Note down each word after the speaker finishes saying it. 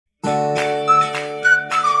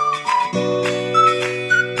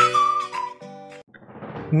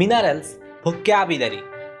Minerals vocabulary.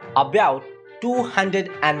 About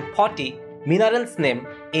 240 minerals name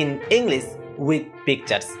in English with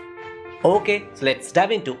pictures. Okay, so let's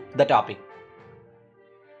dive into the topic.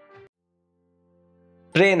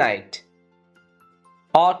 Prehnite,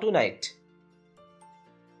 autunite,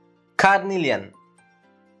 carnelian,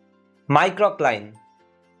 microcline,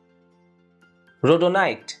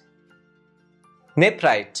 rhodonite,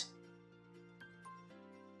 nephrite,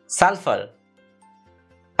 sulfur,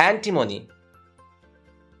 antimony,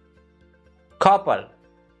 copper,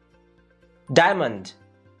 diamond,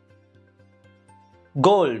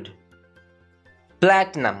 gold,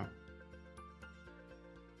 platinum,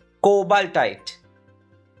 cobaltite,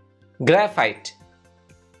 graphite,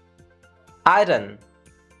 iron,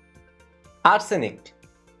 arsenic,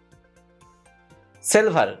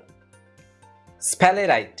 silver,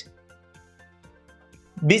 sphalerite,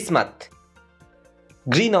 bismuth,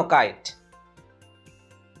 greenockite,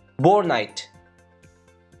 bornite,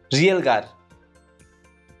 realgar,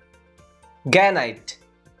 granite,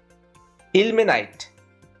 ilmenite,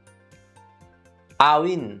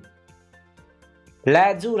 awin,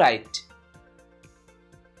 lazurite,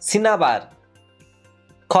 cinnabar,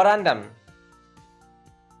 corundum,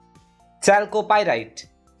 chalcopyrite,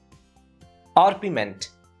 orpiment,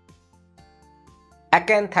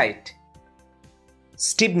 acanthite,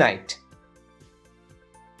 stibnite,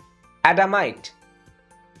 adamite,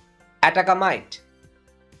 atacamite,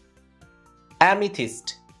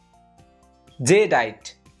 amethyst,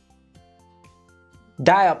 jadeite,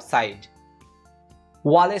 diopside,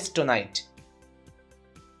 wollastonite,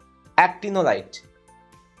 actinolite,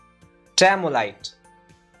 tramolite,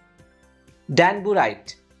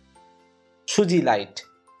 danburite, sugilite,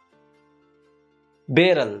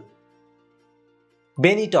 beryl,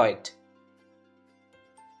 benitoite,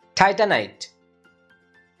 titanite,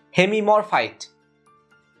 hemimorphite,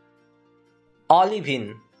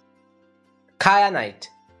 olivine, kyanite,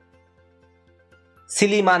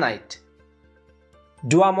 sillimanite,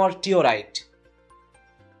 duamortiorite,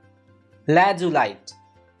 lazulite,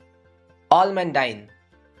 almandine,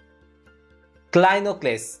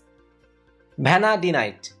 clinoclase,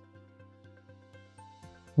 vanadinite,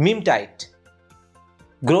 mimtite,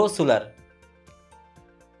 grossular,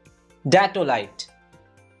 datolite,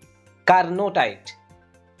 carnotite,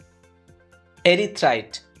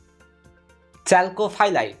 erythrite,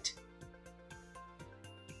 chalcophyllite,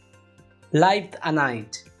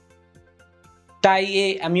 lithanite,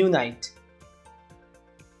 thiaminite,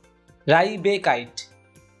 ribekite,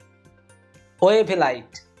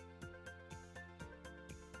 oevelite,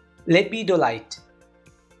 lepidolite,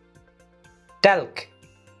 talc,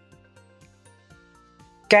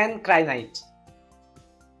 cancrinite,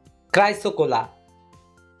 chrysocolla,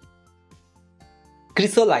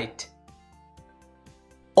 chrysolite,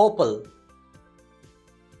 opal,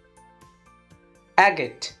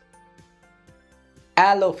 agate,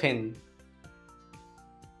 alophane,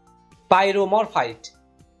 pyromorphite,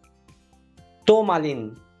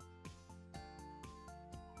 tourmaline,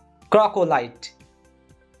 crocolite,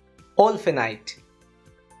 olphenite,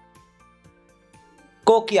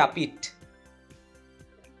 cochiapite,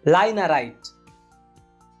 linerite,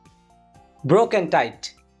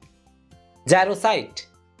 brochantite, jarosite,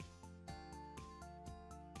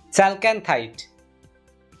 chalcanthite,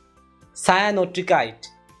 cyanotrichite,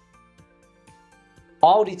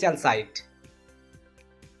 aurichalcite,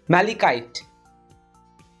 malachite,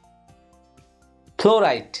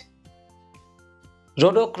 fluorite,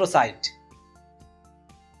 rhodochrosite,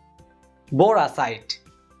 boracite,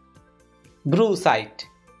 brucite,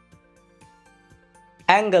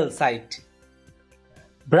 anglesite,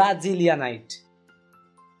 brazilianite,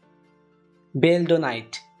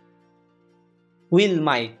 beldonite,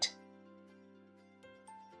 wilmite,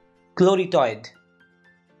 chloritoid,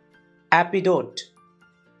 epidote,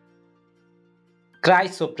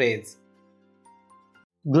 chrysoprase,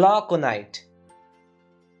 glauconite,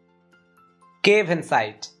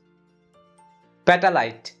 cavensite,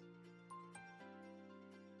 petalite,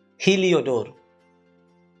 heliodor,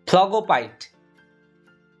 phlogopite,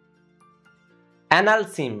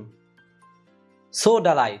 analcime,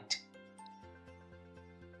 sodalite,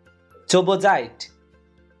 chobozite,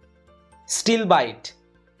 stilbite,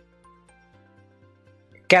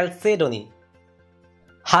 chalcedony,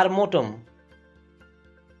 harmotum,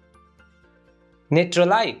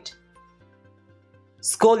 natrolite,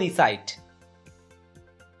 scolecite,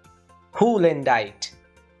 hoolandite,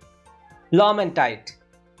 lomantite,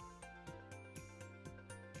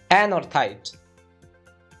 anorthite,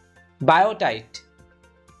 biotite,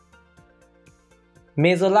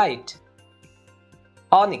 mesolite,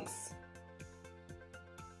 onyx,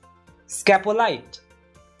 scapolite,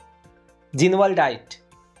 zinwaldite,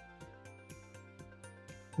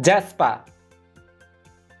 jasper,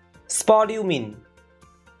 spodumene,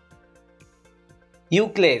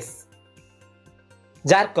 euclase,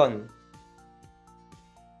 zircon,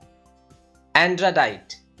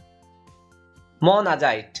 andradite,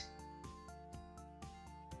 monazite,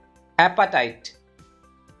 apatite,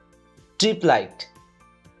 triplite,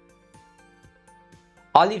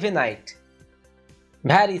 olivenite,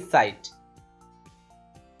 variscite,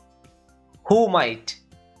 humite,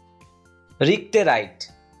 richterite,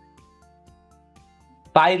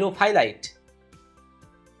 pyrophyllite,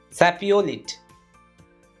 sapiolite,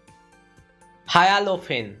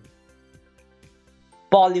 hyalophane,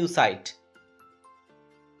 pollucite,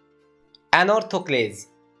 anorthoclase,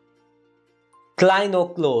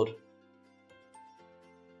 clinochlore,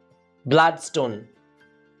 bloodstone,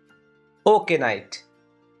 okenite,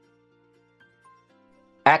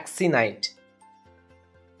 axinite,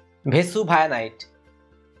 vesuvianite,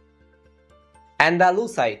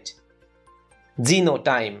 andalusite,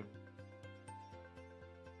 xenotime,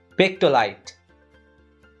 pectolite,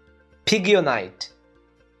 pigionite,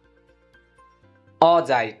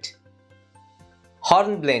 augite,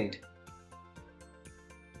 hornblende,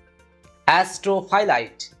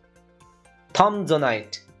 astrophyllite,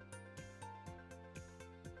 thomsonite,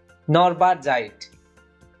 norbergite,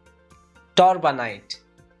 torbanite,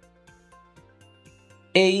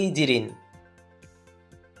 aegirin,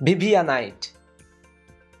 vivianite,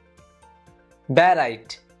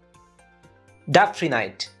 barite,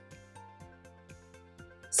 daphrinite,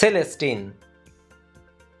 celestine,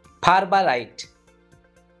 farbarite,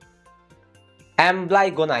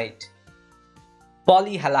 amblygonite,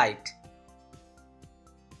 polyhalite,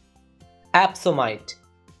 apsomite,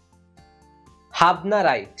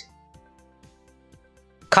 habnarite,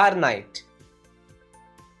 carnite,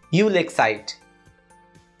 ulexite,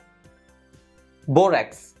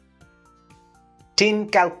 borax, tin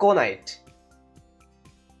chalconite,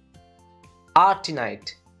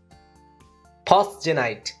 artinite,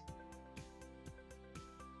 phosgenite,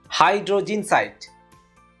 hydrogencite,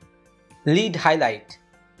 lead halite,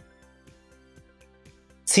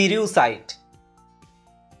 cerussite,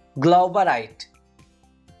 glauberite,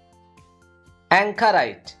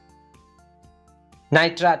 anchorite,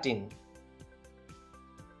 nitratine,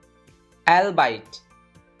 albite,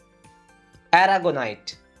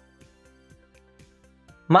 aragonite,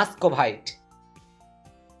 muscovite,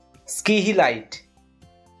 schihilite,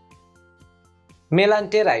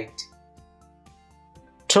 melanterite,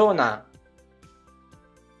 trona,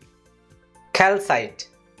 calcite,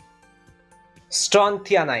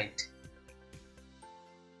 strontianite,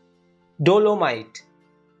 dolomite,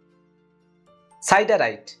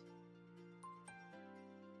 siderite,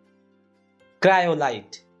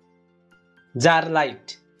 cryolite,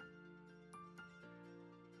 jarlite,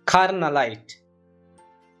 carnalite,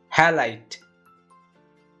 halite,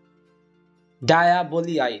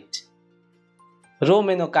 diabolite,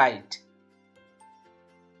 romanokite,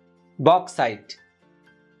 bauxite,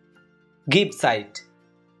 gibbsite,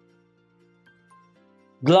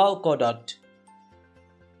 glaucodot,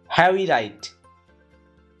 hawierite,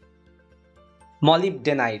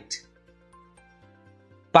 molybdenite,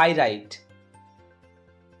 pyrite,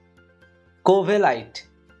 covalite,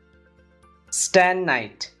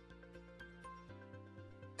 stannite,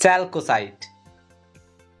 chalcocite,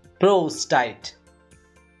 prostite,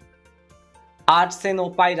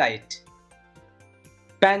 arsenopyrite,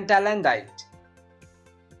 pentalandite,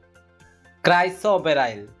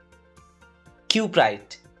 chrysoberyl,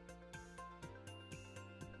 cuprite,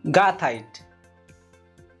 gathite,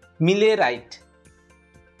 millerite,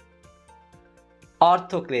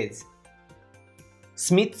 orthoclase,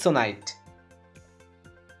 smithsonite,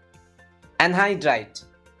 anhydrite,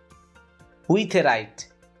 witherite,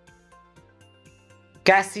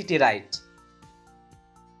 cassiterite,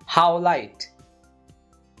 howlite,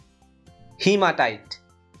 hematite,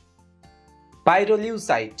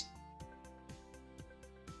 pyrolusite,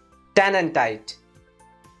 tannantite,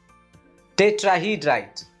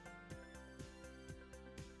 tetrahedrite,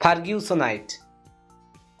 fergusonite,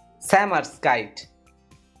 samarskite,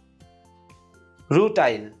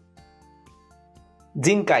 rutile,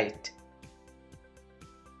 zincite,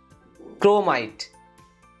 chromite,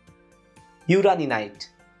 uraninite,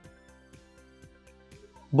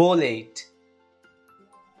 bolate,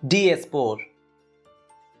 diaspore,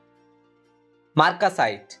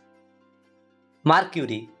 marcasite,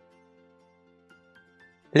 mercury,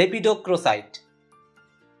 lepidocrosite,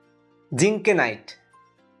 zinkenite,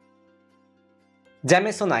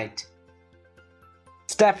 jamesonite,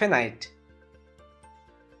 staphenite,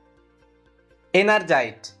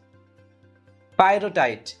 Energite,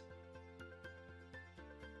 Pyrrhotite,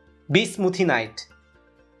 Bismuthinite,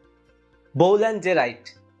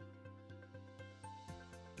 Boulangerite,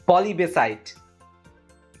 Polybasite,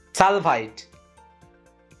 Salvite,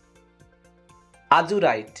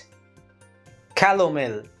 Azurite,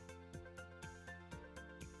 Calomel,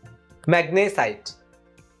 Magnesite,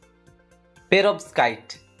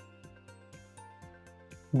 Perovskite,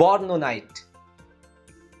 Bornonite,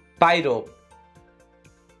 Pyrope,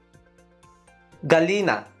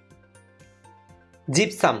 Galena,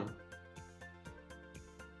 Gypsum,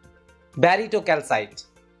 Barytocalcite,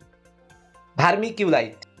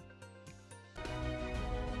 Vermiculite,